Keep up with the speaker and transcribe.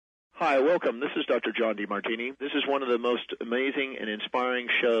Hi, welcome. This is Dr. John DeMartini. This is one of the most amazing and inspiring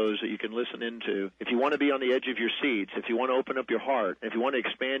shows that you can listen into. If you want to be on the edge of your seats, if you want to open up your heart, if you want to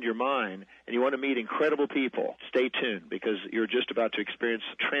expand your mind, and you want to meet incredible people, stay tuned because you're just about to experience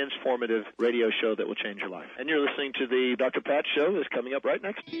a transformative radio show that will change your life. And you're listening to the Dr. Pat Show that's coming up right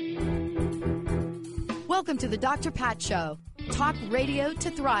next. Welcome to the Dr. Pat Show. Talk radio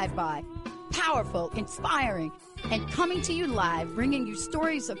to thrive by. Powerful, inspiring, and coming to you live, bringing you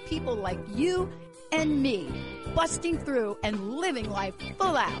stories of people like you and me, busting through and living life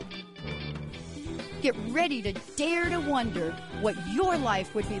full out. Get ready to dare to wonder what your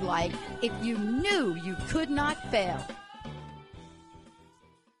life would be like if you knew you could not fail.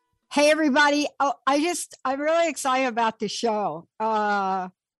 Hey, everybody. I'm really excited about the show.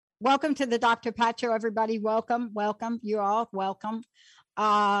 Welcome to the Dr. Pat Show, everybody. Welcome. You all, welcome.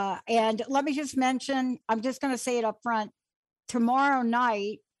 And let me just mention, I'm just going to say it up front. Tomorrow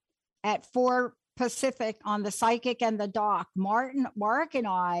night at 4 Pacific on the Psychic and the Doc, Mark and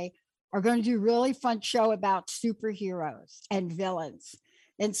I are going to do a really fun show about superheroes and villains.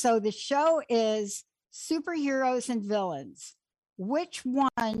 And so the show is superheroes and villains. Which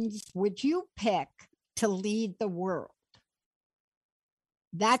ones would you pick to lead the world?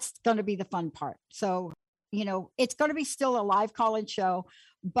 That's going to be the fun part. So, it's going to be still a live call-in show,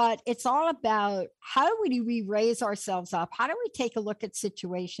 but it's all about how do we raise ourselves up? How do we take a look at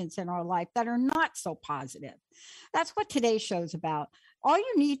situations in our life that are not so positive? That's what today's show is about. All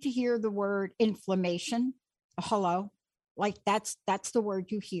you need to hear the word inflammation. Hello, like that's the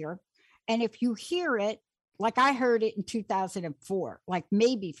word you hear. And if you hear it, like I heard it in 2004, like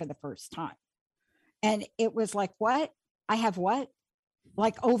maybe for the first time. And it was like, what? I have what?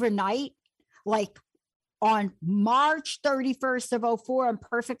 Like overnight, like on March 31st of 2004, I'm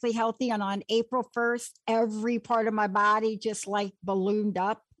perfectly healthy. And on April 1st, every part of my body just like ballooned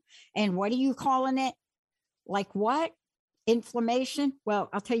up. And what are you calling it? Like what? Inflammation? Well,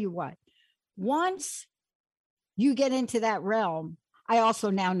 I'll tell you what, once you get into that realm, I also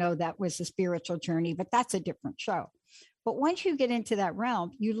now know that was a spiritual journey, but that's a different show. But once you get into that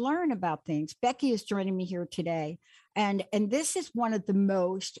realm, you learn about things. Becky is joining me here today. And this is one of the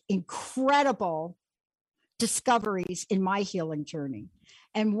most incredible discoveries in my healing journey.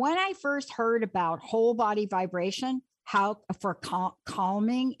 And when I first heard about whole body vibration, how for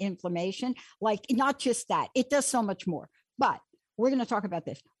calming inflammation, like not just that, it does so much more. But we're going to talk about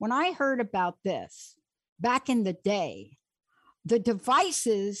this. When I heard about this back in the day, the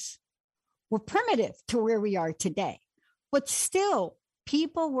devices were primitive to where we are today, but still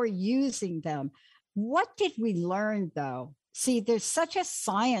people were using them. What did we learn though? See, there's such a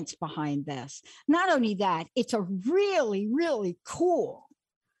science behind this. Not only that, it's a really, really cool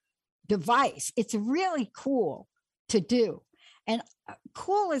device. It's really cool to do. And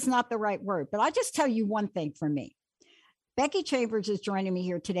cool is not the right word, but I'll just tell you one thing for me. Becky Chambers is joining me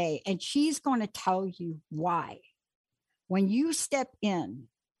here today, and she's going to tell you why. When you step in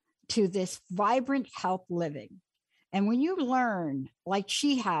to this vibrant health living, and when you learn, like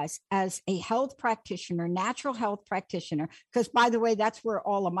she has as a health practitioner, natural health practitioner, because by the way, that's where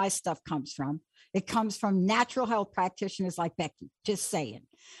all of my stuff comes from. It comes from natural health practitioners like Becky, just saying.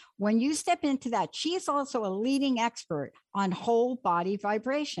 When you step into that, she is also a leading expert on whole body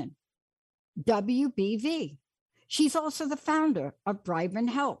vibration, WBV. She's also the founder of Brighton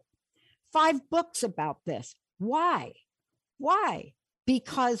Health. 5 books about this. Why? Why?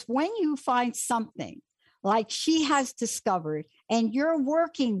 Because when you find something like she has discovered, and you're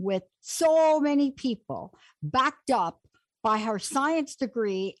working with so many people backed up by her science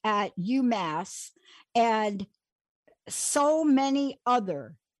degree at UMass and so many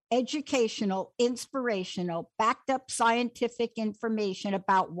other educational, inspirational, backed up scientific information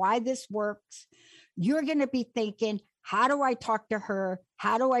about why this works, you're going to be thinking, how do I talk to her?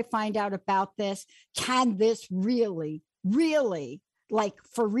 How do I find out about this? Can this really, like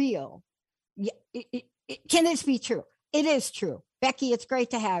for real? Can this be true? It is true. Becky, it's great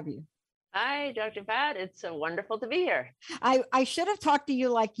to have you. Hi, Dr. Pat. It's so wonderful to be here. I should have talked to you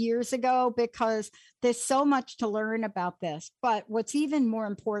like years ago because there's so much to learn about this. But what's even more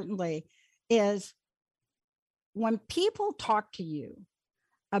importantly is when people talk to you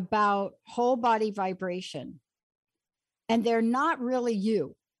about whole body vibration and they're not really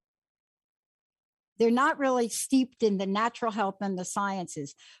you, they're not really steeped in the natural health and the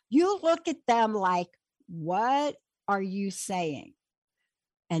sciences, you look at them like, what are you saying?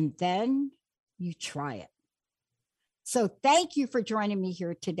 And then you try it. So thank you for joining me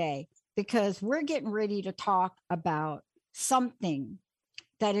here today, because we're getting ready to talk about something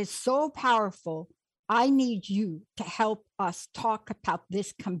that is so powerful. I need you to help us talk about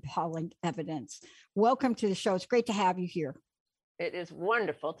this compelling evidence. Welcome to the show. It's great to have you here. It is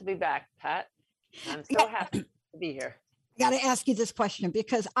wonderful to be back, Pat. I'm so happy to be here. I got to ask you this question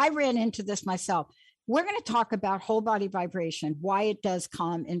because I ran into this myself. We're going to talk about whole body vibration, why it does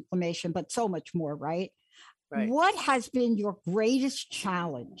calm inflammation, but so much more, right? Right. What has been your greatest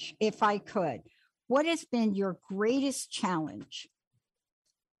challenge, if I could? What has been your greatest challenge?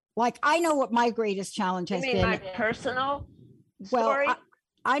 Like, I know what my greatest challenge has been. My personal Well, story?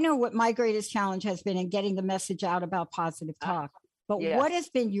 I know what my greatest challenge has been in getting the message out about positive talk. But yes. What has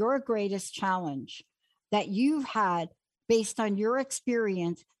been your greatest challenge that you've had based on your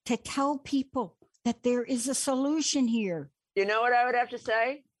experience to tell people that there is a solution here? You know what I would have to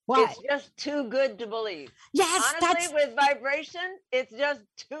say? What? It's just too good to believe. Yes, honestly, with vibration, it's just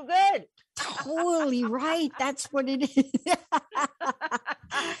too good. Totally right. That's what it is.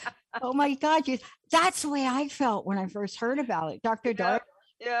 Oh my God. That's the way I felt when I first heard about it. Dr. Dark.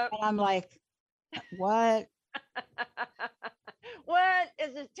 Yeah. And I'm like, what? What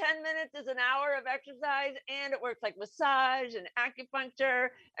is this? 10 minutes is an hour of exercise, and it works like massage and acupuncture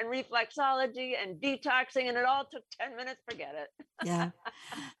and reflexology and detoxing, and it all took 10 minutes. Forget it. Yeah.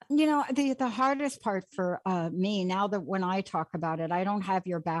 You know, the hardest part for me now that when I talk about it, I don't have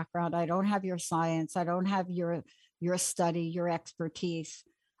your background, I don't have your science, I don't have your study, your expertise.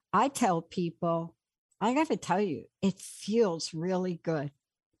 I tell people, I got to tell you, it feels really good.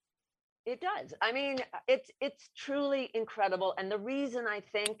 It does. I mean, it's truly incredible. And the reason I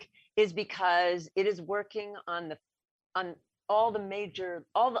think is because it is working on all the major,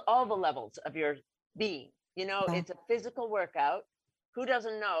 all the levels of your being. You know, Yeah. It's a physical workout. Who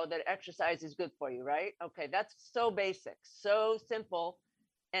doesn't know that exercise is good for you, right? Okay, that's so basic, so simple,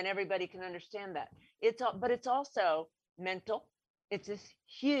 and everybody can understand that. But it's also mental. It's this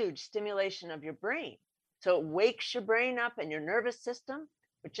huge stimulation of your brain. So it wakes your brain up and your nervous system,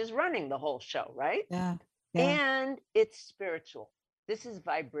 which is running the whole show, right? Yeah. And it's spiritual. This is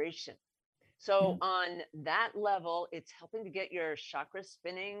vibration. So on that level, it's helping to get your chakras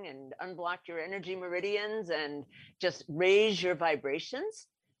spinning and unblock your energy meridians and just raise your vibrations.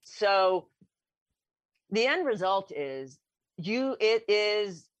 So the end result is it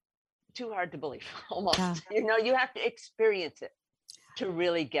is too hard to believe almost. Yeah. You know, you have to experience it to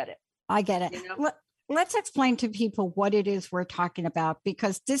really get it. I get it. You know? Let's explain to people what it is we're talking about,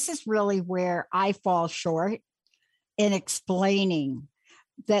 because this is really where I fall short in explaining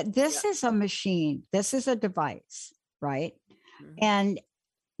that this is a machine, this is a device, right? Mm-hmm. And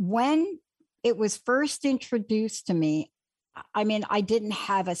when it was first introduced to me, I mean, I didn't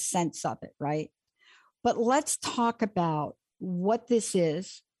have a sense of it, right? But let's talk about what this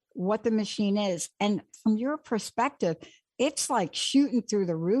is, what the machine is. And from your perspective, it's like shooting through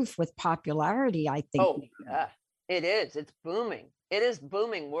the roof with popularity, I think. Oh, it is. It's booming. It is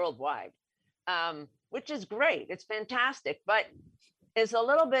booming worldwide, which is great. It's fantastic, but it's a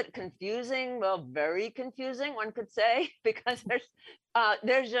little bit confusing. Well, very confusing, one could say, because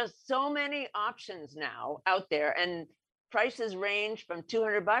there's just so many options now out there, and prices range from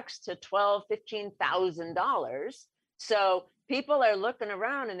 $200 to $12,000-$15,000. So people are looking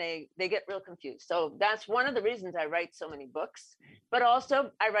around and they get real confused. So that's one of the reasons I write so many books, but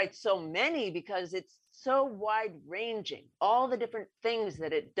also I write so many because it's so wide ranging, all the different things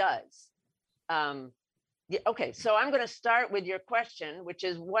that it does. Okay, so I'm going to start with your question, which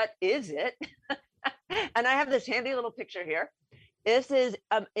is, what is it? And I have this handy little picture here. This is,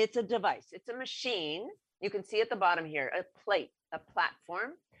 it's a device. It's a machine. You can see at the bottom here, a plate, a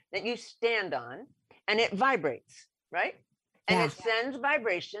platform that you stand on, and it vibrates, right? And it sends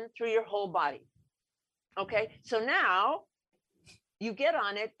vibration through your whole body. Okay, so now you get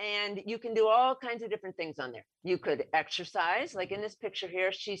on it and you can do all kinds of different things on there. You could exercise, like in this picture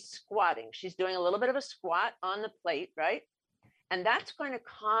here, she's squatting. She's doing a little bit of a squat on the plate, right? And that's going to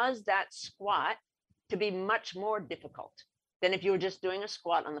cause that squat to be much more difficult than if you were just doing a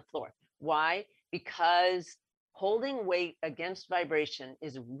squat on the floor. Why? Because holding weight against vibration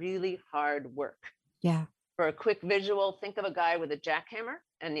is really hard work. Yeah. For a quick visual, think of a guy with a jackhammer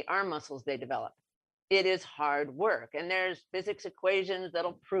and the arm muscles they develop. It is hard work. And there's physics equations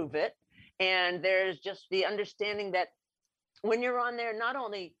that'll prove it. And there's just the understanding that when you're on there, not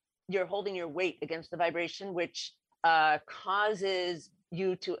only you're holding your weight against the vibration, which causes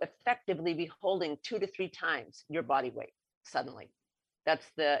you to effectively be holding 2 to 3 times your body weight suddenly. That's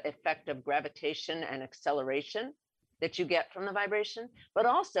the effect of gravitation and acceleration that you get from the vibration. But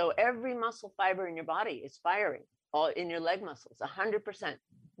also every muscle fiber in your body is firing, all in your leg muscles, 100%.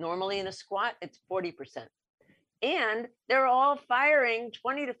 Normally in a squat, it's 40%. and they're all firing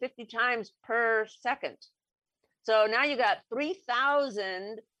 20 to 50 times per second. So now you got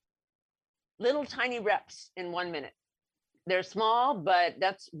 3,000 little tiny reps in 1 minute. They're small, but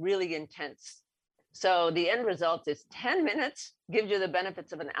that's really intense. So the end result is 10 minutes gives you the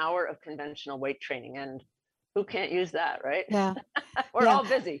benefits of an hour of conventional weight training. And who can't use that, right? Yeah. We're all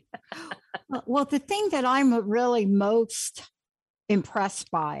busy. Well, the thing that I'm really most impressed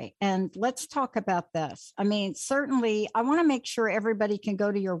by, and let's talk about this. I mean, certainly I want to make sure everybody can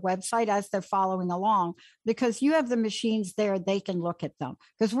go to your website as they're following along, because you have the machines there, they can look at them,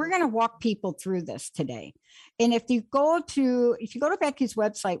 because we're going to walk people through this today. And if you go to Becky's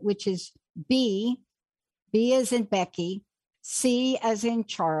website, which is B as in Becky, C as in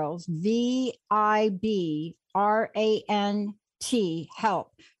Charles, VIBRANT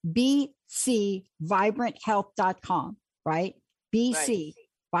help, BC vibranthealth.com, right? BC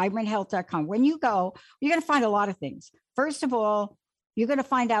vibranthealth.com. When you go, you're going to find a lot of things. First of all, you're going to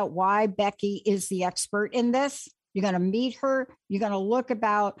find out why Becky is the expert in this. You're going to meet her. You're going to look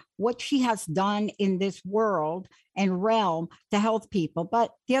about what she has done in this world and realm to help people.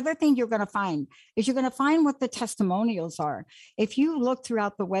 But the other thing you're going to find is you're going to find what the testimonials are. If you look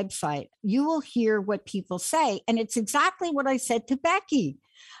throughout the website, you will hear what people say. And it's exactly what I said to Becky,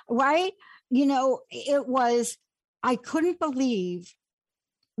 right? You know, it was, I couldn't believe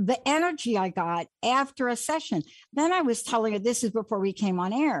the energy I got after a session. Then I was telling her, this is before we came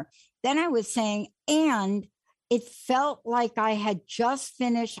on air. Then I was saying, and it felt like I had just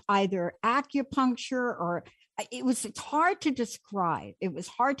finished either acupuncture or it's hard to describe. It was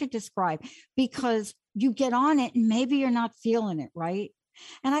hard to describe because you get on it and maybe you're not feeling it, right?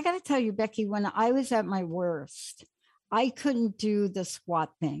 And I got to tell you, Becky, when I was at my worst, I couldn't do the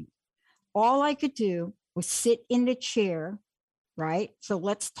squat thing. All I could do was sit in the chair, right? So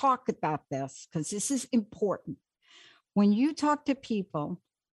let's talk about this because this is important. When you talk to people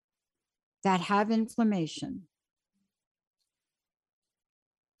that have inflammation,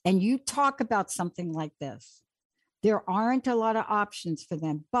 and you talk about something like this, there aren't a lot of options for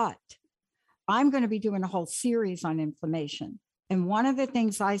them, but I'm going to be doing a whole series on inflammation. And one of the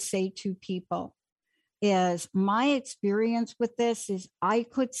things I say to people is my experience with this is I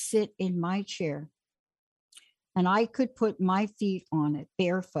could sit in my chair and I could put my feet on it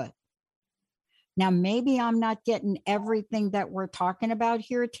barefoot. Now, maybe I'm not getting everything that we're talking about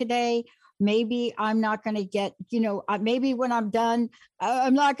here today. Maybe I'm not going to get, maybe when I'm done,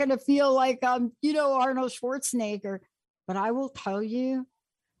 I'm not going to feel like I'm, Arnold Schwarzenegger. But I will tell you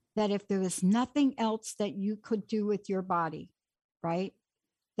that if there was nothing else that you could do with your body, right,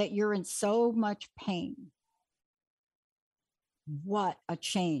 that you're in so much pain, what a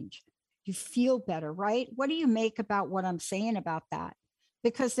change. You feel better, right? What do you make about what I'm saying about that?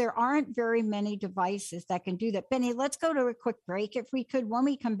 Because there aren't very many devices that can do that. Benny, let's go to a quick break if we could. When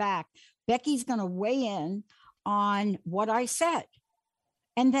we come back, Becky's going to weigh in on what I said.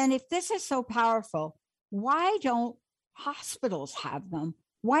 And then if this is so powerful, why don't hospitals have them?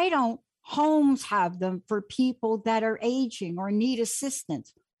 Why don't homes have them for people that are aging or need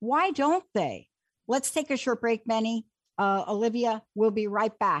assistance? Why don't they? Let's take a short break, Benny. Olivia, we'll be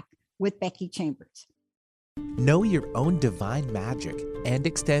right back with Becky Chambers. Know your own divine magic and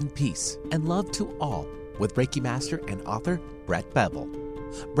extend peace and love to all with Reiki Master and author Brett Bevel.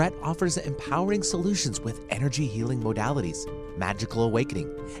 Brett offers empowering solutions with energy healing modalities, magical awakening,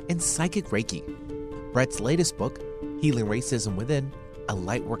 and psychic Reiki. Brett's latest book, Healing Racism Within, A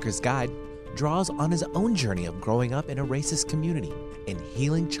Lightworker's Guide, draws on his own journey of growing up in a racist community and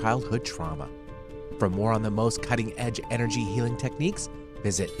healing childhood trauma. For more on the most cutting-edge energy healing techniques,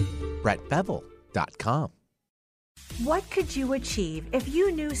 visit brettbevel.com. What could you achieve if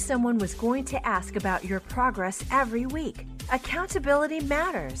you knew someone was going to ask about your progress every week? Accountability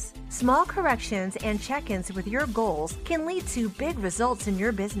matters. Small corrections and check-ins with your goals can lead to big results in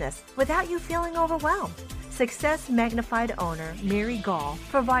your business without you feeling overwhelmed. Success Magnified owner Mary Gall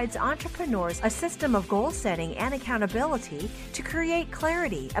provides entrepreneurs a system of goal setting and accountability to create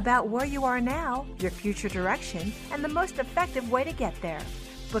clarity about where you are now, your future direction, and the most effective way to get there.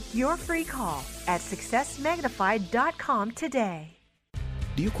 Book your free call at successmagnified.com today.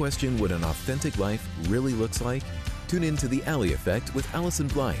 Do you question what an authentic life really looks like? Tune in to The Alley Effect with Allison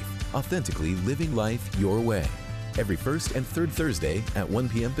Blythe, authentically living life your way. Every first and third Thursday at 1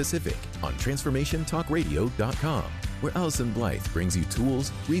 p.m. Pacific on TransformationTalkRadio.com, where Allison Blythe brings you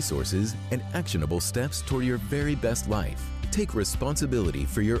tools, resources, and actionable steps toward your very best life. Take responsibility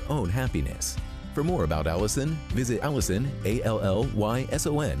for your own happiness. For more about Allison, visit Allison,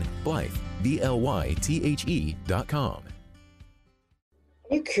 ALLYSON, Blythe, BLYTHE.com.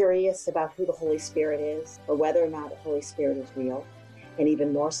 Are you curious about who the Holy Spirit is, or whether or not the Holy Spirit is real? And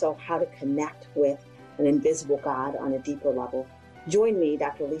even more so, how to connect with an invisible God on a deeper level? Join me,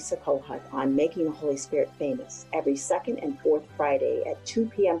 Dr. Lisa Kohut, on Making the Holy Spirit Famous every second and fourth Friday at 2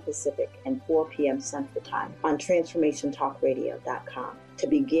 p.m. Pacific and 4 p.m. Central Time on TransformationTalkRadio.com to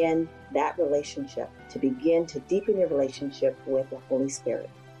begin that relationship, to begin to deepen your relationship with the Holy Spirit.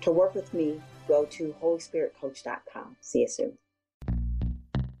 To work with me, go to HolySpiritCoach.com. See you soon.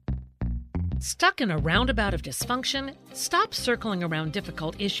 Stuck in a roundabout of dysfunction? Stop circling around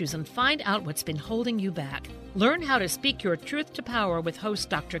difficult issues and find out what's been holding you back. Learn how to speak your truth to power with host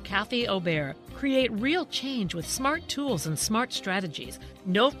Dr. Kathy Obear. Create real change with smart tools and smart strategies.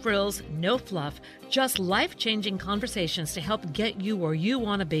 No frills, no fluff, just life-changing conversations to help get you where you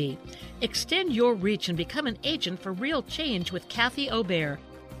want to be. Extend your reach and become an agent for real change with Kathy Obear.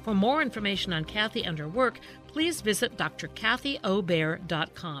 For more information on Kathy and her work, please visit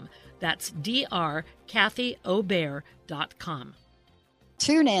drkathyobear.com. That's drkathyobear.com.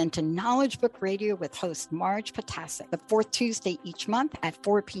 Tune in to Knowledge Book Radio with host Marge Potasic, the fourth Tuesday each month at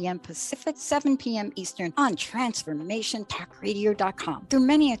 4 p.m. Pacific, 7 p.m. Eastern on TransformationTalkRadio.com. Through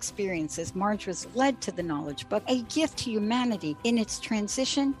many experiences, Marge was led to the Knowledge Book, a gift to humanity in its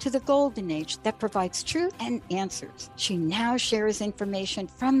transition to the golden age that provides truth and answers. She now shares information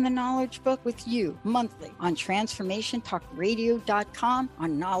from the Knowledge Book with you monthly on TransformationTalkRadio.com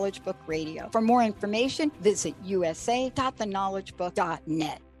on Knowledge Book Radio. For more information, visit usa.theknowledgebook.net.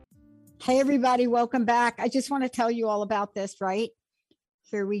 Hey, everybody, welcome back. I just want to tell you all about this, right?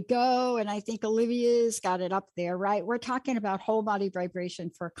 Here we go. And I think Olivia's got it up there, right? We're talking about whole body vibration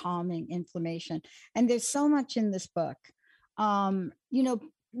for calming inflammation. And there's so much in this book.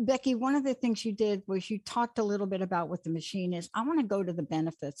 Becky, one of the things you did was you talked a little bit about what the machine is. I want to go to the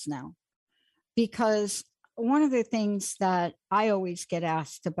benefits now, because one of the things that I always get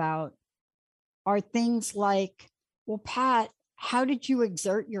asked about are things like, well, Pat, how did you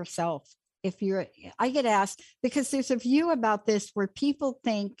exert yourself? I get asked, because there's a view about this where people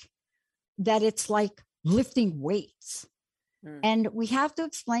think that it's like lifting weights. And we have to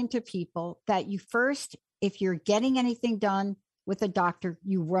explain to people that you first, if you're getting anything done with a doctor,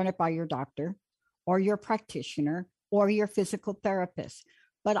 you run it by your doctor or your practitioner or your physical therapist.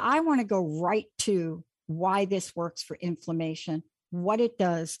 But I want to go right to why this works for inflammation, what it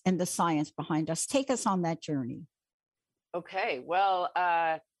does, and the science behind us. Take us on that journey. Okay, well,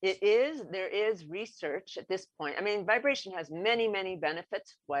 there is research at this point. I mean, vibration has many, many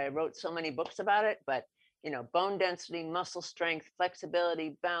benefits, why I wrote so many books about it, but, bone density, muscle strength,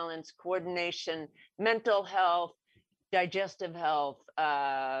 flexibility, balance, coordination, mental health, digestive health,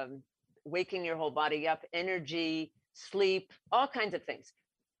 waking your whole body up, energy, sleep, all kinds of things,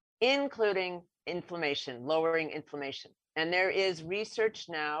 including inflammation, lowering inflammation. And there is research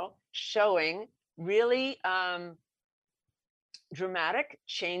now showing really dramatic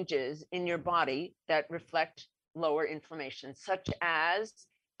changes in your body that reflect lower inflammation, such as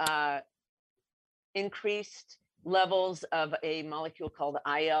increased levels of a molecule called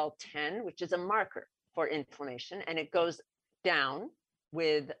IL-10, which is a marker for inflammation, and it goes down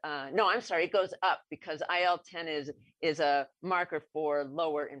with it goes up, because IL-10 is a marker for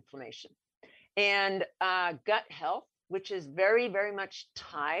lower inflammation. And gut health, which is very, very much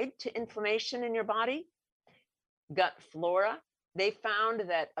tied to inflammation in your body, gut flora. They found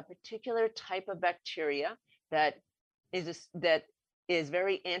that a particular type of bacteria that is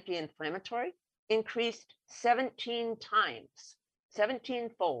very anti-inflammatory increased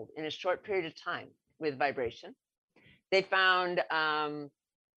 17-fold in a short period of time with vibration. They found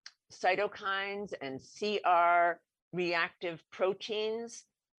cytokines and CR reactive proteins,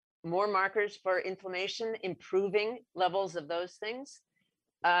 more markers for inflammation, improving levels of those things.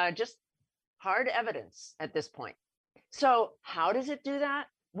 Just hard evidence at this point. So how does it do that?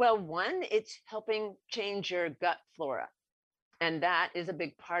 Well, one, it's helping change your gut flora. And that is a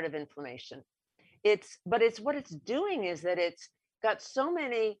big part of inflammation. But what it's doing is that it's got so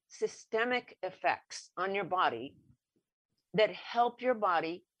many systemic effects on your body that help your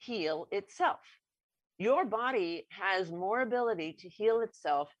body heal itself. Your body has more ability to heal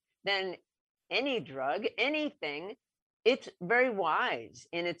itself than any drug, anything. It's very wise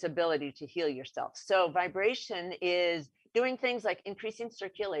in its ability to heal yourself. So vibration is doing things like increasing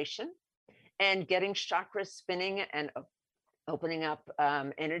circulation and getting chakras spinning and opening up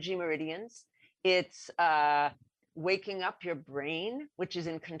energy meridians. It's waking up your brain, which is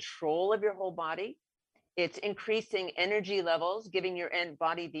in control of your whole body. It's increasing energy levels, giving your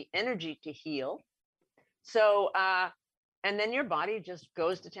body the energy to heal. So, and then your body just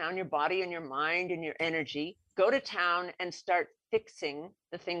goes to town, your body and your mind and your energy go to town and start fixing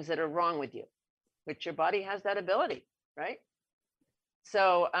the things that are wrong with you, which your body has that ability, right?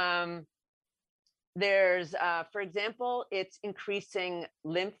 So there's, for example, it's increasing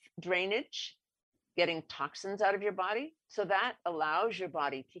lymph drainage, getting toxins out of your body. So that allows your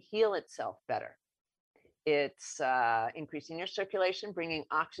body to heal itself better. It's increasing your circulation, bringing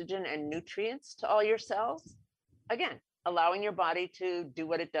oxygen and nutrients to all your cells. Again, allowing your body to do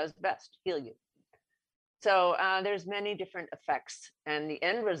what it does best, heal you. So there's many different effects. And the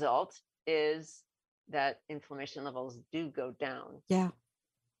end result is that inflammation levels do go down. Yeah.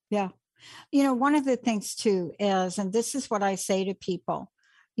 Yeah. You know, one of the things too is, and this is what I say to people,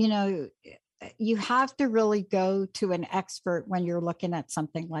 you know, you have to really go to an expert when you're looking at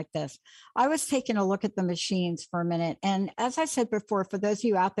something like this. I was taking a look at the machines for a minute. And as I said before, for those of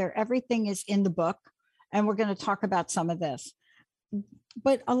you out there, everything is in the book. And we're going to talk about some of this.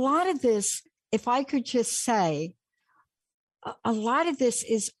 But a lot of this, if I could just say, a lot of this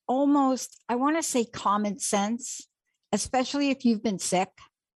is almost, I want to say common sense, especially if you've been sick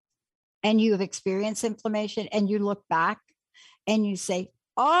and you have experienced inflammation and you look back and you say,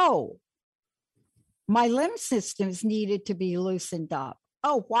 oh, my lymph systems needed to be loosened up.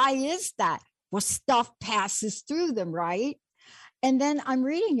 Oh, why is that? Well, stuff passes through them, right? And then I'm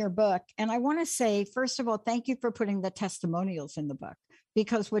reading your book, and I want to say, first of all, thank you for putting the testimonials in the book,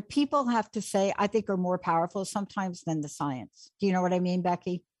 because what people have to say, I think, are more powerful sometimes than the science. Do you know what I mean,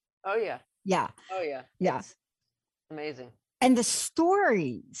 Becky? Oh, yeah. Yeah. Oh, yeah. Yeah. It's amazing. And the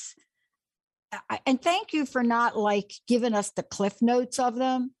stories, and thank you for not like giving us the cliff notes of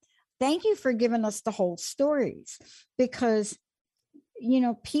them. Thank you for giving us the whole stories, because, you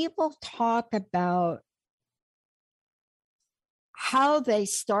know, people talk about how they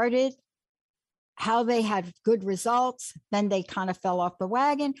started, how they had good results, then they kind of fell off the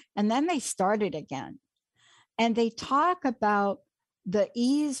wagon, and then they started again. And they talk about the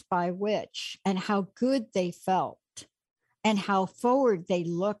ease by which and how good they felt and how forward they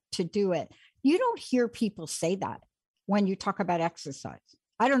looked to do it. You don't hear people say that when you talk about exercise.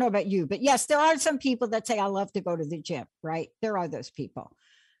 I don't know about you, but yes, there are some people that say, I love to go to the gym, right? There are those people.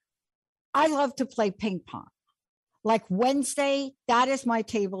 I love to play ping pong. Like Wednesday, that is my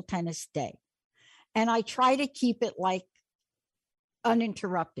table tennis day. And I try to keep it like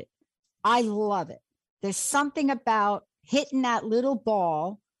uninterrupted. I love it. There's something about hitting that little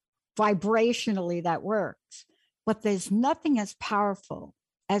ball vibrationally that works, but there's nothing as powerful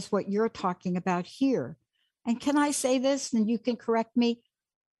as what you're talking about here. And can I say this, and you can correct me,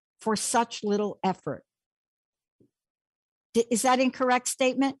 for such little effort? Is that an incorrect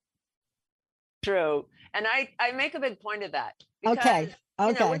statement? True. And I make a big point of that. Because, Okay.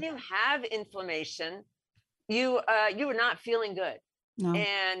 you know, when you have inflammation, you are not feeling good. No.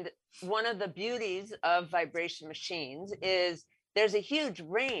 And one of the beauties of vibration machines is there's a huge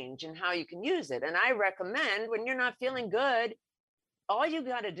range in how you can use it. And I recommend, when you're not feeling good, all you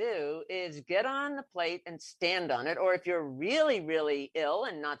got to do is get on the plate and stand on it. Or if you're really, really ill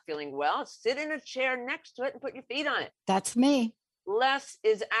and not feeling well, sit in a chair next to it and put your feet on it. That's me. Less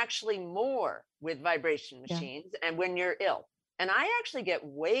is actually more with vibration machines. Yeah. And when you're ill, and I actually get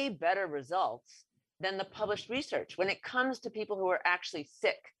way better results than the published research when it comes to people who are actually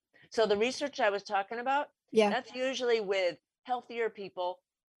sick. So the research I was talking about, that's usually with healthier people,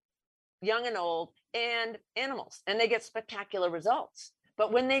 young and old, and animals, and they get spectacular results.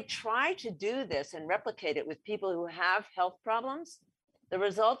 But when they try to do this and replicate it with people who have health problems, the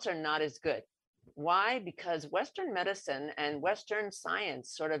results are not as good. Why? Because Western medicine and Western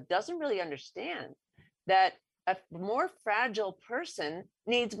science sort of doesn't really understand that a more fragile person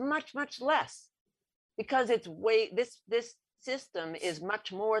needs much, much less, because it's this system is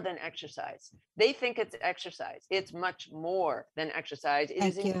much more than exercise. They think it's exercise. It's much more than exercise. It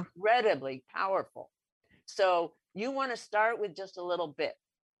is incredibly powerful. So you want to start with just a little bit.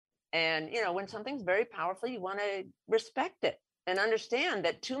 And, you know, when something's very powerful, you want to respect it and understand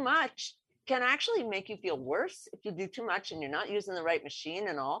that too much can actually make you feel worse if you do too much and you're not using the right machine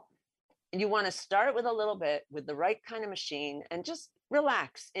and all. And you want to start with a little bit with the right kind of machine and just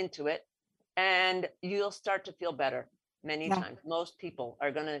relax into it, and you'll start to feel better. Many times, most people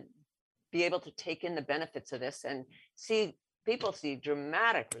are going to be able to take in the benefits of this and see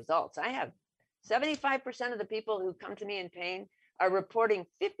dramatic results. I have 75% of the people who come to me in pain are reporting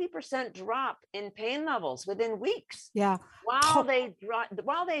 50% drop in pain levels within weeks. Yeah. While they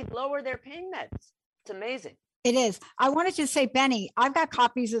lower their pain meds. It's amazing. It is. I wanted to say, Benny, I've got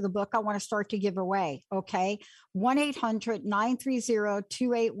copies of the book I want to start to give away. Okay.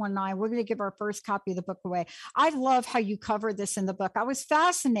 1-800-930-2819. We're going to give our first copy of the book away. I love how you cover this in the book. I was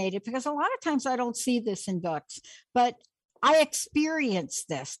fascinated because a lot of times I don't see this in books, but I experienced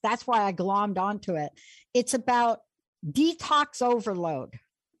this. That's why I glommed onto it. It's about detox overload.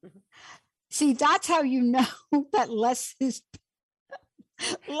 See, that's how you know that less is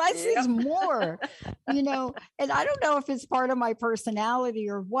more, you know, and I don't know if it's part of my personality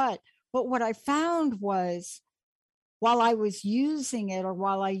or what, but what I found was while I was using it or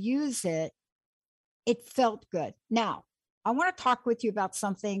while I use it, it felt good. Now, I want to talk with you about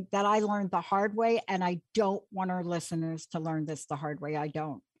something that I learned the hard way, and I don't want our listeners to learn this the hard way. I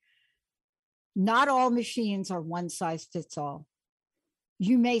don't. Not all machines are one size fits all.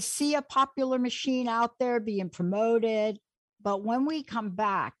 You may see a popular machine out there being promoted, but when we come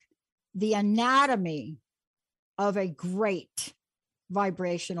back, the anatomy of a great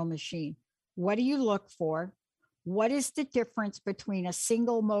vibrational machine, what do you look for? What is the difference between a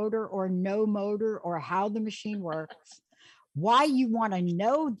single motor or no motor, or how the machine works? Why you want to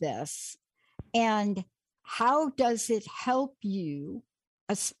know this, and how does it help you,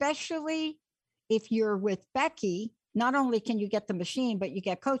 especially if you're with Becky? Not only can you get the machine, but you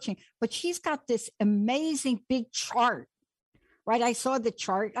get coaching, but she's got this amazing big chart, right? I saw the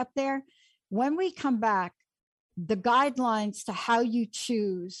chart up there. When we come back, the guidelines to how you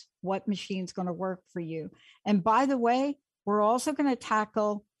choose what machine's going to work for you. And by the way, we're also going to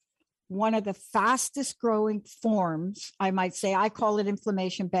tackle one of the fastest growing forms, I might say. I call it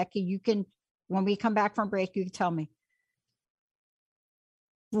inflammation. Becky, you can, when we come back from break, you can tell me.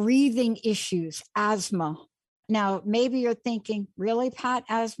 Breathing issues, asthma. Now, maybe you're thinking, really, Pat,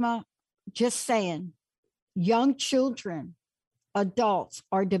 asthma? Just saying, young children, adults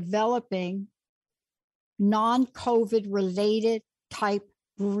are developing non-COVID related type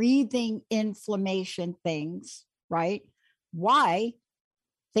breathing inflammation things, right? Why?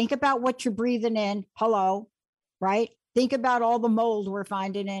 Think about what you're breathing in. Hello, right? Think about all the mold we're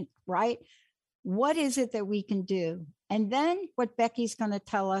finding in, right? What is it that we can do? And then what Becky's going to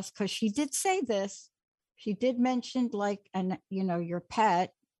tell us, because she did say this, she did mention your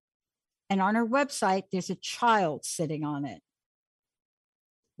pet, and on her website, there's a child sitting on it.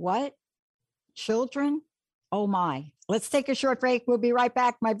 What? Children? Oh my. Let's take a short break. We'll be right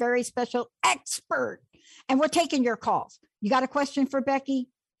back. My very special expert. And we're taking your calls. You got a question for Becky?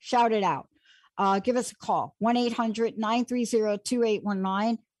 Shout it out. Give us a call,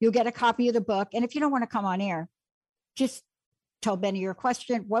 1-800-930-2819. You'll get a copy of the book. And if you don't want to come on air, just tell Benny your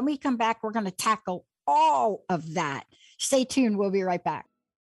question. When we come back, we're going to tackle all of that. Stay tuned. We'll be right back.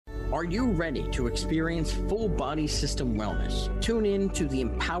 Are you ready to experience full body system wellness? Tune in to the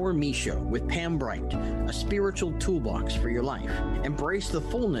Empower Me Show with Pam Bright, a spiritual toolbox for your life. Embrace the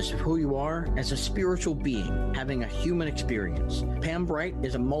fullness of who you are as a spiritual being having a human experience. Pam Bright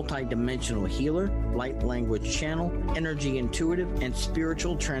is a multi-dimensional healer, light language channel, energy intuitive, and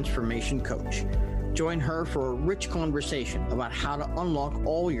spiritual transformation coach. Join her for a rich conversation about how to unlock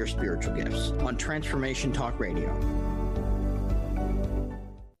all your spiritual gifts on Transformation Talk Radio.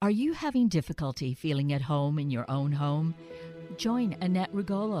 Are you having difficulty feeling at home in your own home? Join Annette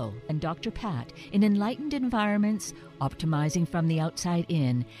Rigolo and Dr. Pat in Enlightened Environments, Optimizing from the Outside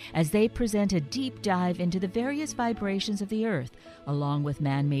In, as they present a deep dive into the various vibrations of the earth, along with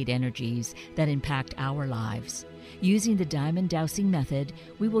man-made energies that impact our lives. Using the diamond dowsing method,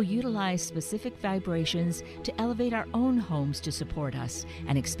 we will utilize specific vibrations to elevate our own homes to support us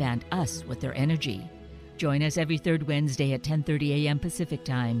and expand us with their energy. Join us every third Wednesday at 10:30 a.m. Pacific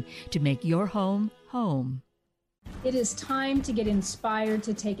Time to make your home home. It is time to get inspired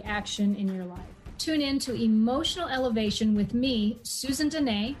to take action in your life. Tune in to Emotional Elevation with me, Susan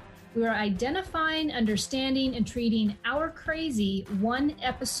Dene. We are identifying, understanding, and treating our crazy one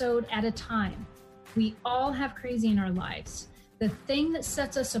episode at a time. We all have crazy in our lives. The thing that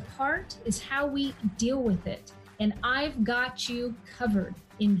sets us apart is how we deal with it. And I've got you covered.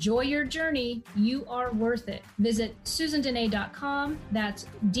 Enjoy your journey. You are worth it. Visit SusanDene.com. That's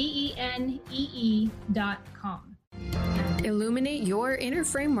DENEE.com. Illuminate your inner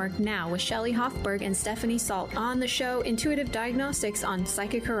framework now with Shelley Hoffberg and Stephanie Salt on the show Intuitive Diagnostics on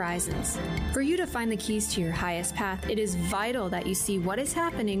Psychic Horizons. For you to find the keys to your highest path, it is vital that you see what is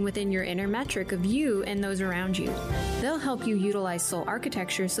happening within your inner metric of you and those around you. They'll help you utilize soul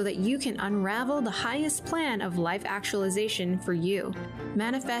architecture so that you can unravel the highest plan of life actualization for you.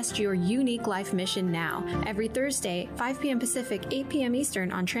 Manifest your unique life mission now, every Thursday, 5 p.m. Pacific, 8 p.m.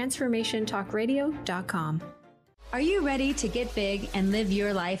 Eastern on TransformationTalkRadio.com. Are you ready to get big and live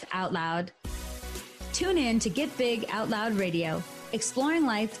your life out loud? Tune in to Get Big Out Loud Radio, exploring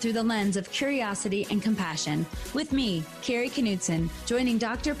life through the lens of curiosity and compassion. With me, Carrie Knudsen, joining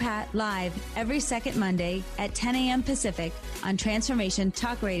Dr. Pat live every second Monday at 10 a.m. Pacific on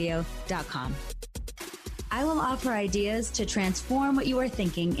TransformationTalkRadio.com. I will offer ideas to transform what you are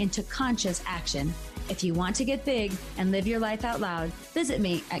thinking into conscious action. If you want to get big and live your life out loud, visit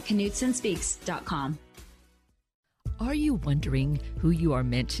me at KnutSonSpeaks.com. Are you wondering who you are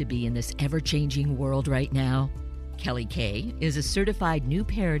meant to be in this ever-changing world right now? Kelly Kay is a certified New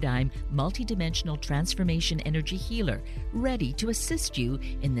Paradigm multidimensional transformation energy healer, ready to assist you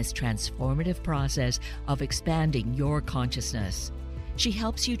in this transformative process of expanding your consciousness. She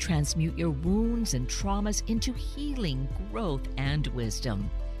helps you transmute your wounds and traumas into healing, growth, and wisdom,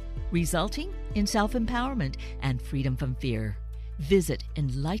 resulting in self-empowerment and freedom from fear. Visit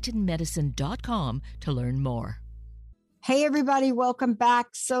enlightenedmedicine.com to learn more. Hey, everybody, welcome back.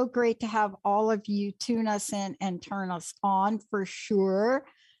 So great to have all of you tune us in and turn us on for sure.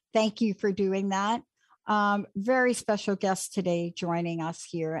 Thank you for doing that. Very special guest today joining us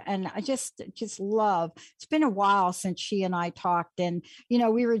here. And I just love, it's been a while since she and I talked. And, you know,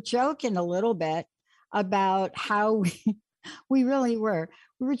 we were joking a little bit about how we really were.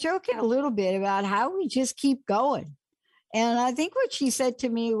 We were joking a little bit about how we just keep going. And I think what she said to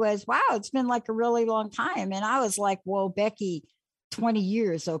me was, wow, it's been like a really long time. And I was like, whoa, Becky, 20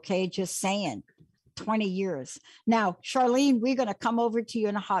 years. Okay. Just saying 20 years. Now, Charlene, we're going to come over to you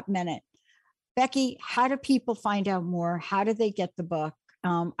in a hot minute. Becky, how do people find out more? How do they get the book?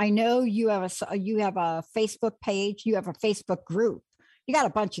 I know you have a Facebook page. You have a Facebook group. You got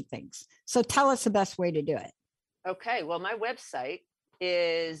a bunch of things. So tell us the best way to do it. Okay. Well, my website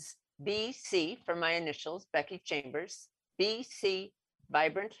is BC for my initials, Becky Chambers,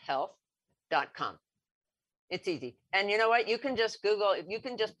 bcvibranthealth.com. It's easy. And you know what? You can just Google, you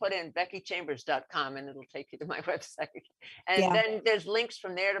can just put in beckychambers.com and it'll take you to my website. And then there's links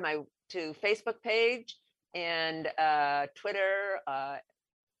from there to Facebook page and Twitter,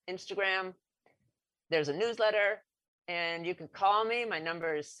 Instagram. There's a newsletter and you can call me. My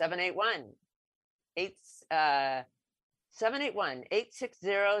number is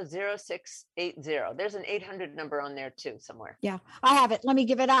 781-860-0680. There's an 800 number on there too somewhere. Yeah, I have it. Let me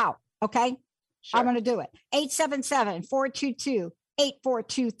give it out. Okay. Sure. I'm going to do it.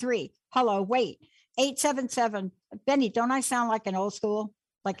 877-422-8423. Hello, wait. 877. Benny, don't I sound like an old school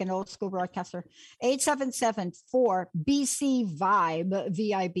broadcaster? 877-4BC-VIBE,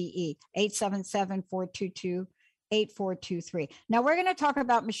 V-I-B-E. 877-422-8423. Now we're going to talk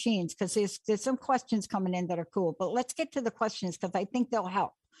about machines because there's some questions coming in that are cool, but let's get to the questions because I think they'll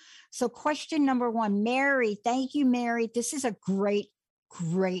help. So question number one, Mary, thank you, Mary. This is a great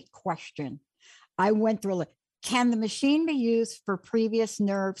question. I went through it. Can the machine be used for previous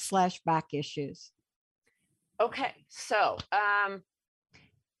nerve/back issues? Okay. So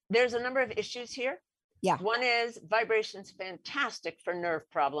there's a number of issues here. Yeah. One is vibration's fantastic for nerve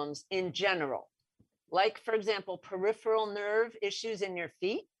problems in general. Like, for example, peripheral nerve issues in your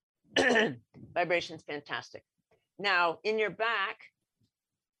feet, vibration's fantastic. Now, in your back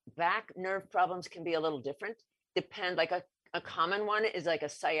nerve problems can be a little different. Like a common one is like a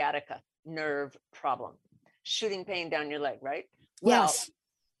sciatica nerve problem, shooting pain down your leg, right? Yes.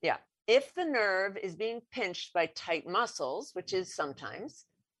 Well, yeah. If the nerve is being pinched by tight muscles, which is sometimes,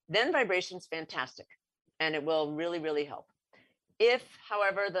 then vibration's fantastic and it will really, really help. If,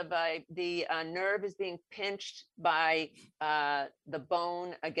 however, the nerve is being pinched by the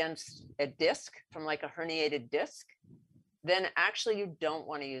bone against a disc from like a herniated disc, then actually you don't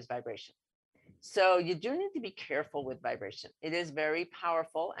want to use vibration. So you do need to be careful with vibration. It is very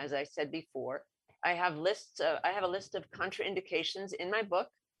powerful, as I said before. I have a list of contraindications in my book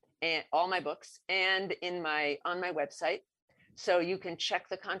and all my books and on my website. So you can check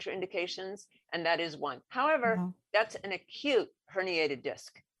the contraindications, and that is one. However, that's an acute herniated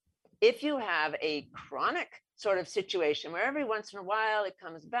disc. If you have a chronic sort of situation where every once in a while it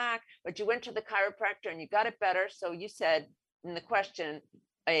comes back, but you went to the chiropractor and you got it better. So you said in the question,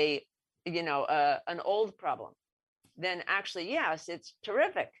 an old problem, then actually, yes, it's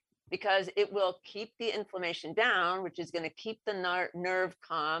terrific because it will keep the inflammation down, which is going to keep the nerve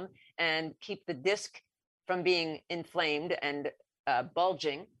calm and keep the disc from being inflamed and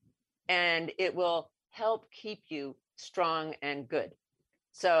bulging, and it will help keep you strong and good.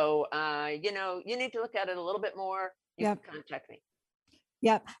 So, you need to look at it a little bit more. You can contact me.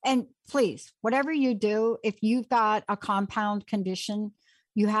 Yeah. And please, whatever you do, if you've got a compound condition,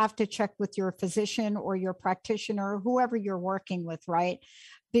 you have to check with your physician or your practitioner, whoever you're working with, right?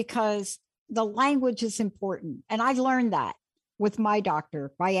 Because the language is important. And I learned that with my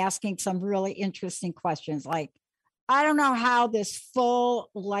doctor by asking some really interesting questions. Like, I don't know how this full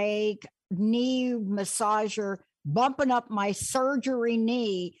leg knee massager bumping up my surgery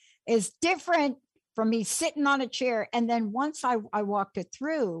knee is different from me sitting on a chair. And then once I walked it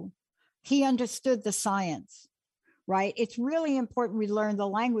through, he understood the science, right? It's really important we learn the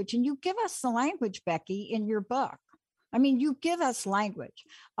language, and you give us the language, Becky, in your book. I mean, you give us language.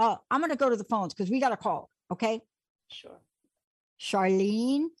 I'm going to go to the phones because we got a call. Okay. Sure.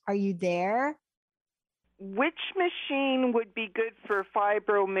 Charlene, are you there? Which machine would be good for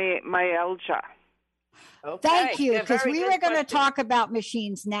fibromyalgia? Okay. Thank you, because we were going to question. talk about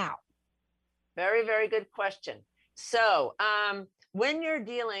machines now. Very, very good question. So when you're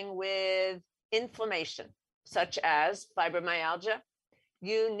dealing with inflammation, such as fibromyalgia,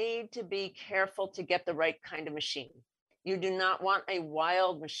 you need to be careful to get the right kind of machine. You do not want a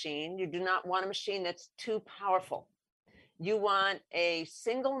wild machine. You do not want a machine that's too powerful. You want a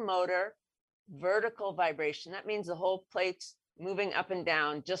single motor vertical vibration. That means the whole plate's moving up and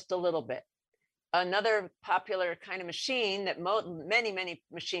down just a little bit. Another popular kind of machine that many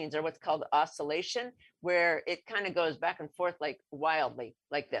machines are what's called oscillation, where it kind of goes back and forth like wildly,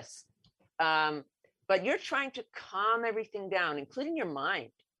 like this. But you're trying to calm everything down, including your mind.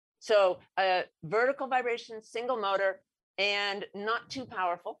 So vertical vibration, single motor, and not too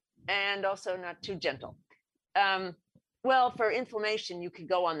powerful, and also not too gentle. Well, for inflammation, you could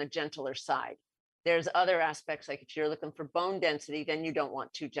go on the gentler side. There's other aspects, like if you're looking for bone density, then you don't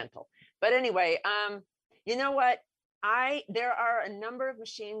want too gentle. But anyway, you know what? There are a number of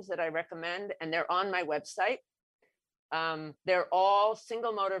machines that I recommend, and they're on my website. They're all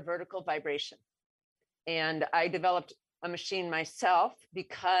single motor vertical vibration. And I developed a machine myself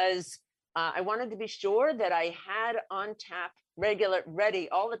because I wanted to be sure that I had on tap, ready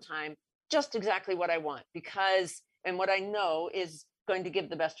all the time, just exactly what I want, and what I know is going to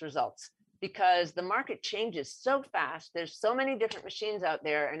give the best results, because the market changes so fast. There's so many different machines out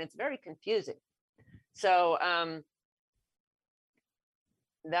there, and it's very confusing. So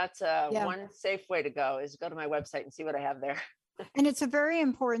that's one safe way to go, is go to my website and see what I have there. And it's a very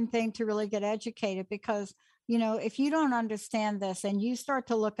important thing to really get educated, because, you know, if you don't understand this and you start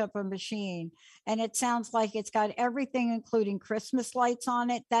to look up a machine and it sounds like it's got everything, including Christmas lights on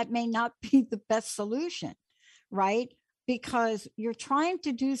it, that may not be the best solution, right? Because you're trying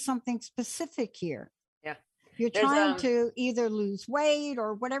to do something specific here. Yeah. You're trying to either lose weight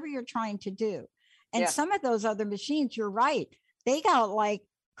or whatever you're trying to do. And some of those other machines, you're right, they got like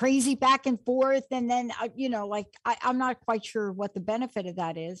crazy back and forth. And then, you know, like, I'm not quite sure what the benefit of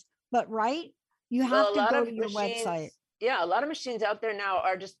that is, but right, you have to go to your website. Yeah, a lot of machines out there now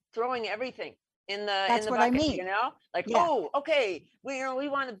are just throwing everything in the That's in the what bucket, I mean. you know, like, oh, okay, we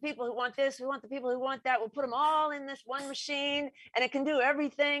want the people who want this, we want the people who want that, we'll put them all in this one machine and it can do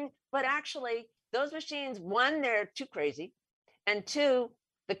everything. But actually, those machines, one, they're too crazy, and two,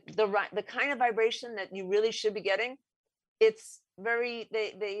 the kind of vibration that you really should be getting, it's very,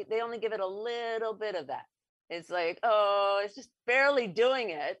 they only give it a little bit of that. It's like, oh, it's just barely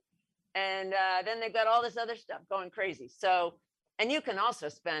doing it. And then they've got all this other stuff going crazy. So, and you can also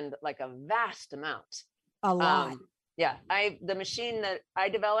spend like a vast amount. A lot. Yeah. The machine that I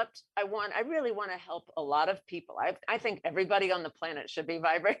developed, I really want to help a lot of people. I think everybody on the planet should be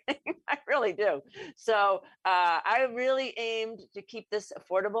vibrating. I really do. So I really aimed to keep this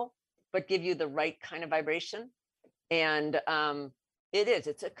affordable, but give you the right kind of vibration. And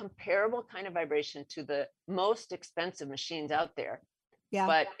it's a comparable kind of vibration to the most expensive machines out there. Yeah.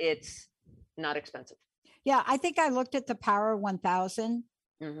 But it's not expensive. Yeah. I think I looked at the Power 1000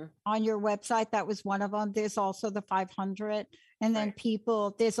 on your website. That was one of them. There's also the 500. And then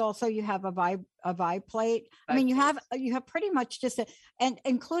there's also, you have a vibe plate. I mean, you have pretty much just and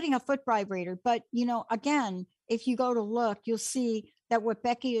including a foot vibrator. But, you know, again, if you go to look, you'll see that what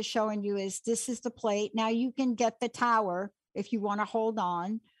Becky is showing you is this is the plate. Now you can get the tower if you want to hold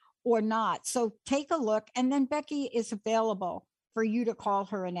on or not. So take a look. And then Becky is available for you to call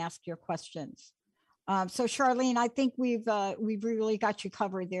her and ask your questions. So Charlene, I think we've really got you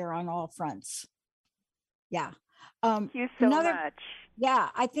covered there on all fronts. Yeah. Thank you so much. Yeah,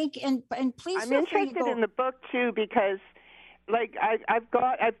 I think, and please. I'm interested in the book too, because like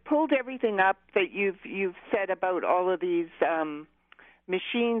I've pulled everything up that you've said about all of these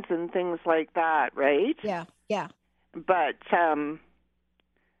machines and things like that, right? Yeah. Yeah. But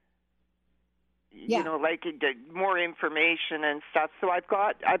you know, like more information and stuff. So I've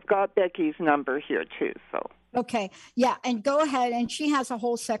got Becky's number here too. So okay, yeah, and go ahead. And she has a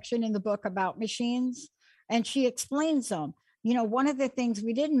whole section in the book about machines, and she explains them. You know, one of the things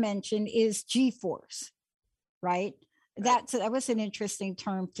we didn't mention is G-force, right? That was an interesting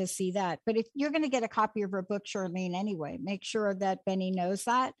term to see that. But if you're going to get a copy of her book, Charlene, anyway, make sure that Benny knows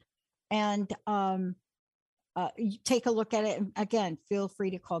that, and you take a look at it. And again, feel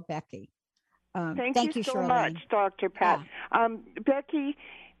free to call Becky. Thank you so much, Dr. Pat. Yeah. Becky,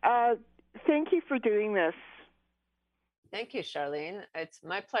 thank you for doing this. Thank you, Charlene. It's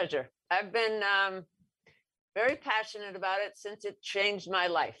my pleasure. I've been very passionate about it since it changed my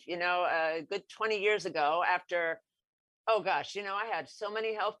life. You know, a good 20 years ago, after, oh gosh, you know, I had so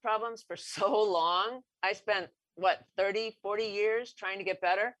many health problems for so long. I spent, 30, 40 years trying to get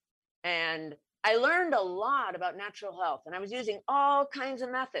better. And I learned a lot about natural health, and I was using all kinds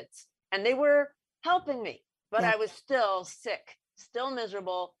of methods, and they were helping me, but I was still sick, still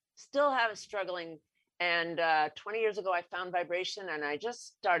miserable, still struggling. And 20 years ago, I found vibration, and I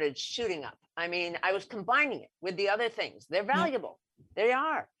just started shooting up. I mean, I was combining it with the other things. They're valuable. They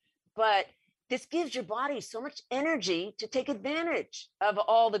are. But this gives your body so much energy to take advantage of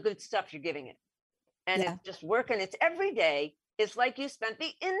all the good stuff you're giving it. And it's just working. It's every day. It's like you spent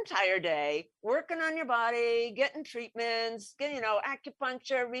the entire day working on your body, getting treatments,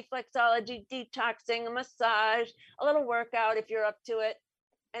 acupuncture, reflexology, detoxing, a massage, a little workout if you're up to it.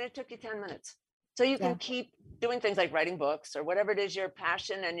 And it took you 10 minutes. So you can keep doing things like writing books or whatever it is your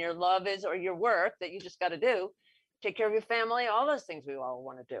passion and your love is, or your work that you just got to do, take care of your family, all those things we all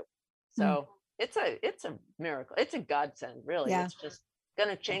want to do. So it's a miracle. It's a godsend, really. It's just going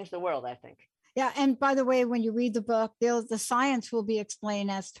to change the world, I think. Yeah. And by the way, when you read the book, the science will be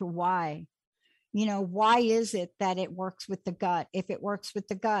explained as to why. Why is it that it works with the gut? If it works with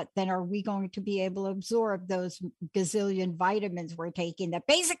the gut, then are we going to be able to absorb those gazillion vitamins we're taking that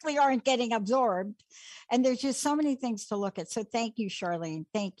basically aren't getting absorbed? And there's just so many things to look at. So thank you, Charlene.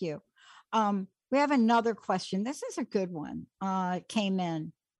 Thank you. We have another question. This is a good one. Came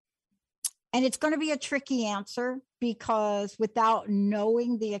in. And it's going to be a tricky answer because without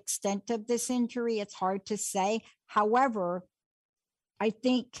knowing the extent of this injury, it's hard to say. However, I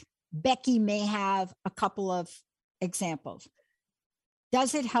think Becky may have a couple of examples.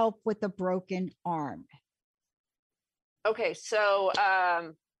 Does it help with a broken arm? Okay, so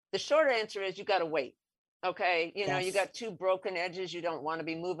the short answer is you got to wait. Okay, you got two broken edges. You don't want to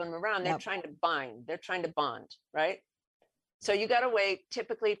be moving them around. They're trying to bind. They're trying to bond, right? So you got to wait.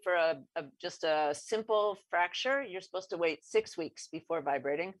 Typically for just a simple fracture, you're supposed to wait 6 weeks before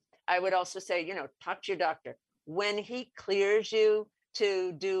vibrating. I would also say, talk to your doctor. When he clears you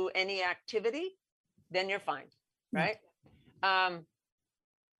to do any activity, then you're fine, right? And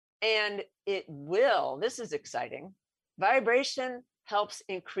it will, this is exciting, vibration helps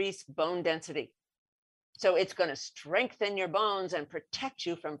increase bone density. So it's going to strengthen your bones and protect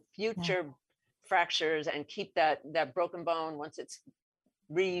you from future fractures and keep that broken bone, once it's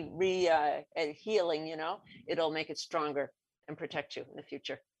healing, it'll make it stronger and protect you in the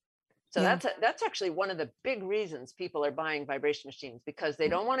future. So that's actually one of the big reasons people are buying vibration machines, because they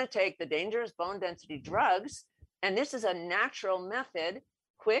don't want to take the dangerous bone density drugs. And this is a natural method,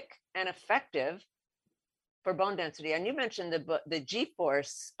 quick and effective for bone density. And you mentioned the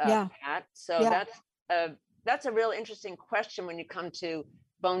G-force, Pat. So that's a real interesting question when you come to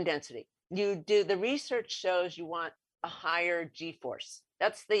bone density. The research shows you want a higher G-force.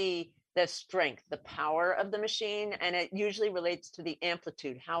 That's the strength, the power of the machine, and it usually relates to the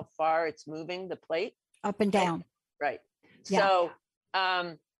amplitude, how far it's moving the plate up and down. Right. So,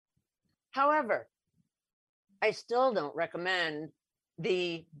 however, I still don't recommend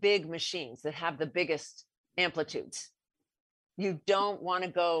the big machines that have the biggest amplitudes. You don't want to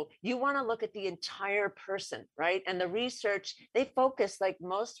go, you want to look at the entire person, right? And the research, they focus, like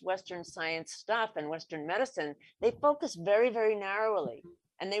most Western science stuff and Western medicine, they focus very, very narrowly.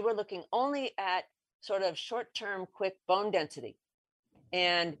 And they were looking only at sort of short-term, quick bone density.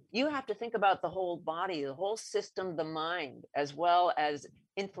 And you have to think about the whole body, the whole system, the mind, as well as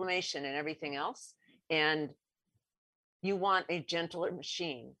inflammation and everything else. And you want a gentler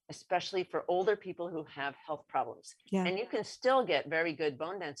machine, especially for older people who have health problems. And you can still get very good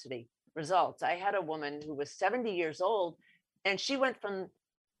bone density results. I had a woman who was 70 years old, and she went from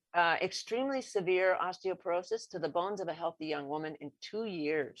extremely severe osteoporosis to the bones of a healthy young woman in 2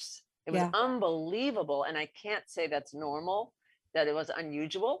 years. It was unbelievable. And I can't say that's normal, that it was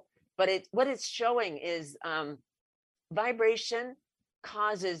unusual, but what it's showing is vibration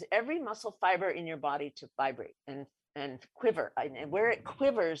causes every muscle fiber in your body to vibrate and quiver. And where it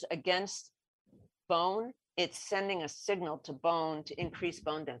quivers against bone, it's sending a signal to bone to increase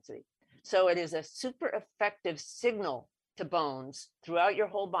bone density. So it is a super effective signal to bones throughout your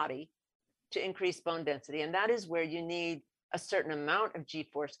whole body to increase bone density. And that is where you need a certain amount of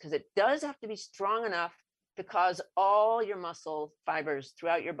G-force, because it does have to be strong enough to cause all your muscle fibers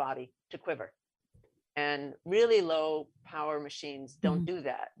throughout your body to quiver. And really low power machines don't do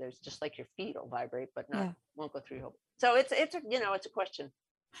that. There's just like your feet will vibrate, but won't go through your whole. So it's a question.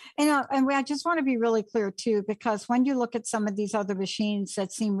 And I just want to be really clear too, because when you look at some of these other machines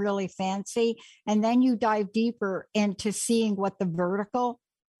that seem really fancy, and then you dive deeper into seeing what the vertical,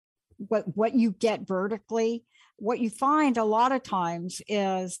 what you get vertically, what you find a lot of times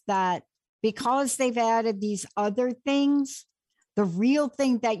is that because they've added these other things, the real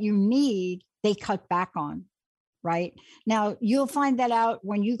thing that you need, they cut back on. Right now, you'll find that out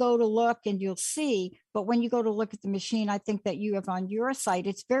when you go to look and you'll see. But when you go to look at the machine, I think that you have on your site,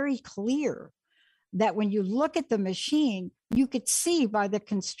 it's very clear that when you look at the machine, you could see by the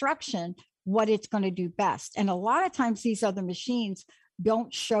construction what it's going to do best. And a lot of times these other machines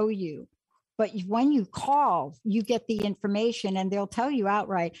don't show you. But when you call, you get the information and they'll tell you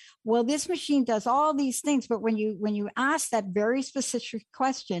outright, well, this machine does all these things. But when you ask that very specific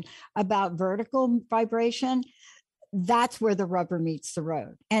question about vertical vibration, that's where the rubber meets the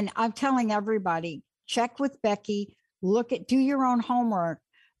road. And I'm telling everybody, check with Becky, do your own homework.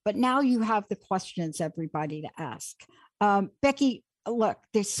 But now you have the questions, everybody, to ask. Becky, look,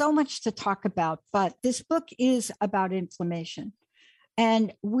 there's so much to talk about, but this book is about inflammation.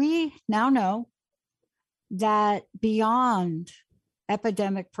 And we now know that beyond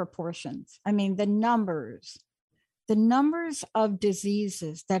epidemic proportions, I mean, the numbers of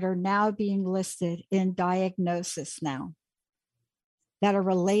diseases that are now being listed in diagnosis now that are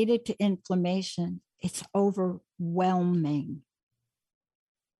related to inflammation, it's overwhelming.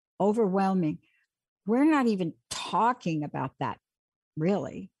 Overwhelming. We're not even talking about that,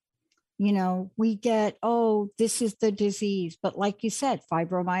 really. You know, we get, oh, this is the disease. But like you said,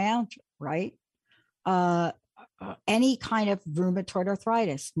 fibromyalgia, right? Any kind of rheumatoid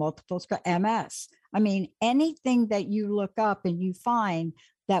arthritis, multiple sclerosis, MS. I mean, anything that you look up and you find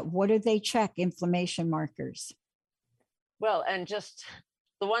that, what do they check? Inflammation markers. Well, and just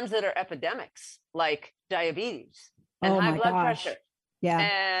the ones that are epidemics, like diabetes and high blood pressure. Yeah.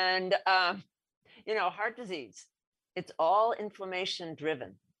 And, heart disease. It's all inflammation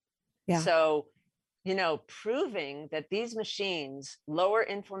driven. Yeah. So, proving that these machines lower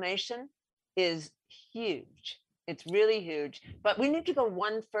inflammation is huge. It's really huge. But we need to go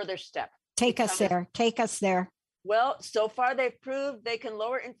one further step. Take us there. Well, so far they've proved they can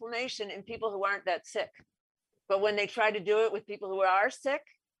lower inflammation in people who aren't that sick. But when they try to do it with people who are sick,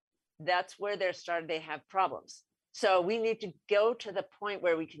 that's where they have problems. So we need to go to the point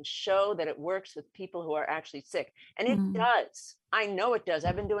where we can show that it works with people who are actually sick. And it does. I know it does.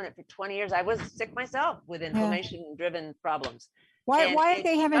 I've been doing it for 20 years. I was sick myself with inflammation-driven problems. Why are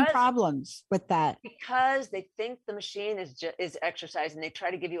they having problems with that? Because they think the machine is exercise and they try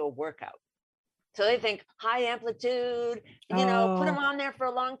to give you a workout. So they think high amplitude, put them on there for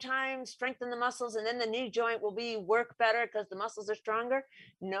a long time, strengthen the muscles, and then the knee joint will work better because the muscles are stronger.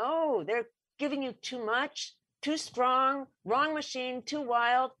 No, they're giving you too much, too strong, wrong machine, too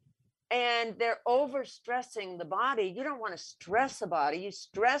wild, and they're overstressing the body. You don't want to stress a body. You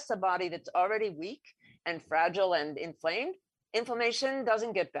stress a body that's already weak and fragile and inflamed. Inflammation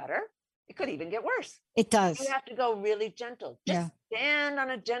doesn't get better. It could even get worse. It does. You have to go really gentle. Just stand on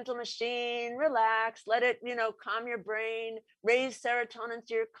a gentle machine, relax, let it, calm your brain, raise serotonin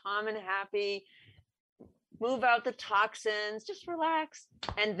so you're calm and happy, move out the toxins, just relax.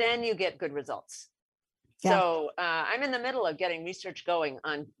 And then you get good results. Yeah. So I'm in the middle of getting research going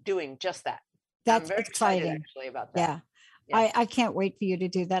on doing just that. That's I'm very exciting. excited actually about that. Yeah. I can't wait for you to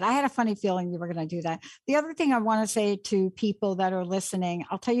do that. I had a funny feeling you were going to do that. The other thing I want to say to people that are listening,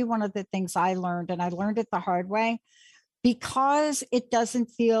 I'll tell you one of the things I learned, and I learned it the hard way, because it doesn't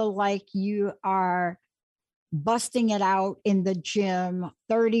feel like you are busting it out in the gym,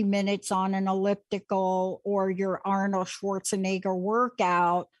 30 minutes on an elliptical or your Arnold Schwarzenegger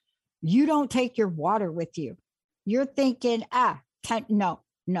workout. You don't take your water with you. You're thinking, no.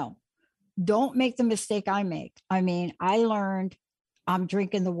 Don't make the mistake I make. I mean, I learned I'm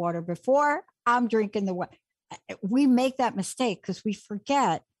drinking the water before I'm drinking the water. We make that mistake because we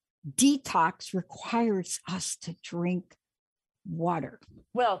forget detox requires us to drink water.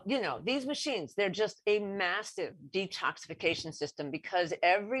 Well, these machines, they're just a massive detoxification system because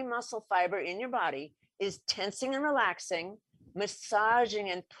every muscle fiber in your body is tensing and relaxing,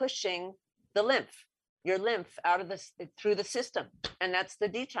 massaging and pushing the lymph. Your lymph out of through the system. And that's the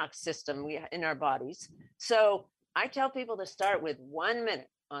detox system in our bodies. So I tell people to start with 1 minute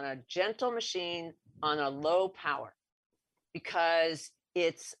on a gentle machine on a low power, because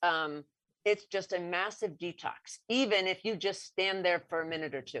it's just a massive detox, even if you just stand there for a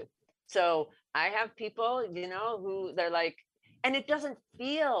minute or two. So I have people, who they're like, and it doesn't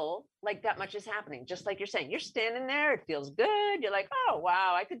feel like that much is happening. Just like you're saying, you're standing there, it feels good. You're like, oh,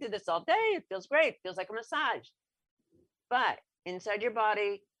 wow, I could do this all day. It feels great. It feels like a massage. But inside your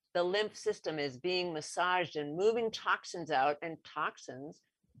body, the lymph system is being massaged and moving toxins out, and toxins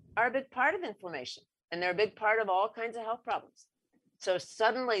are a big part of inflammation, and they're a big part of all kinds of health problems. So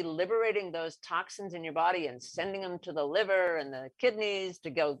suddenly liberating those toxins in your body and sending them to the liver and the kidneys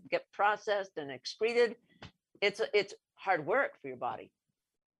to go get processed and excreted, it's hard work for your body.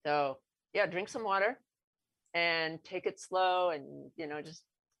 So yeah, drink some water and take it slow, and just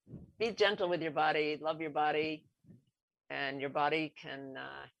be gentle with your body, love your body, and your body can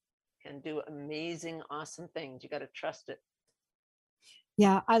do amazing, awesome things. You got to trust it.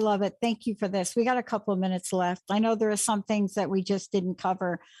 Yeah, I love it. Thank you for this. We got a couple of minutes left. I know there are some things that we just didn't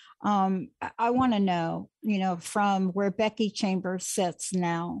cover. I want to know, from where Becky Chambers sits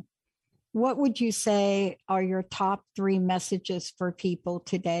now, what would you say are your top 3 messages for people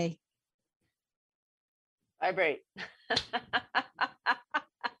today? Vibrate.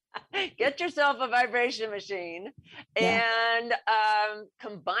 Get yourself a vibration machine and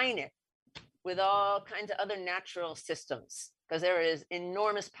combine it with all kinds of other natural systems, because there is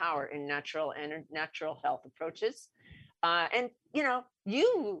enormous power in natural health approaches. And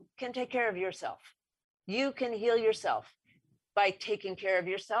you can take care of yourself. You can heal yourself by taking care of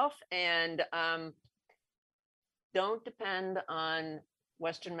yourself, and don't depend on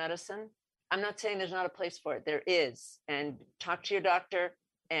Western medicine. I'm not saying there's not a place for it. There is. And talk to your doctor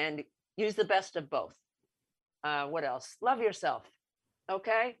and use the best of both. What else? Love yourself.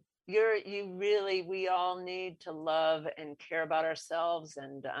 Okay? We all need to love and care about ourselves,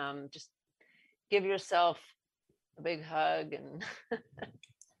 and just give yourself a big hug. And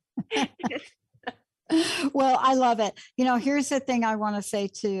well, I love it. Here's the thing I want to say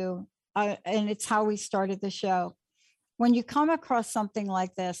too, and it's how we started the show. When you come across something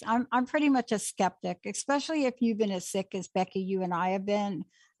like this, I'm pretty much a skeptic, especially if you've been as sick as Becky, you and I have been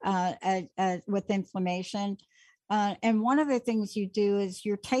with inflammation. And one of the things you do is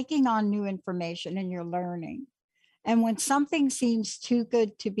you're taking on new information and you're learning. And when something seems too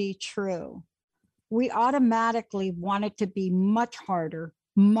good to be true, we automatically want it to be much harder,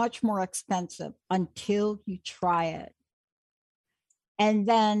 much more expensive until you try it. And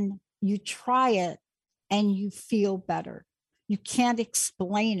then you try it and you feel better. You can't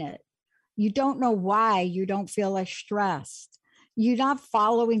explain it. You don't know why you don't feel as stressed. You're not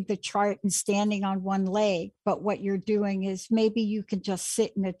following the chart and standing on one leg, but what you're doing is maybe you can just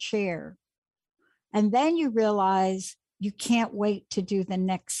sit in a chair. And then you realize you can't wait to do the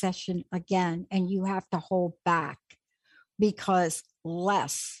next session again, and you have to hold back because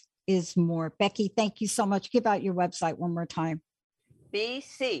less is more. Becky, thank you so much. Give out your website one more time.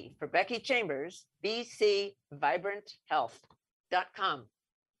 BC for Becky Chambers, bcvibranthealth.com.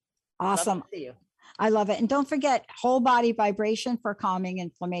 Awesome. Love to see you. I love it. And don't forget whole body vibration for calming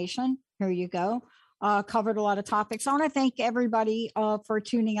inflammation. Here you go. Covered a lot of topics. I want to thank everybody for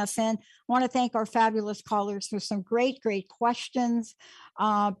tuning us in. I want to thank our fabulous callers for some great questions.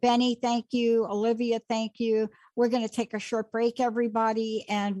 Benny, thank you. Olivia, thank you. We're going to take a short break, everybody.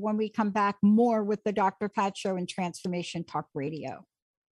 And when we come back, more with the Dr. Pat Show and Transformation Talk Radio.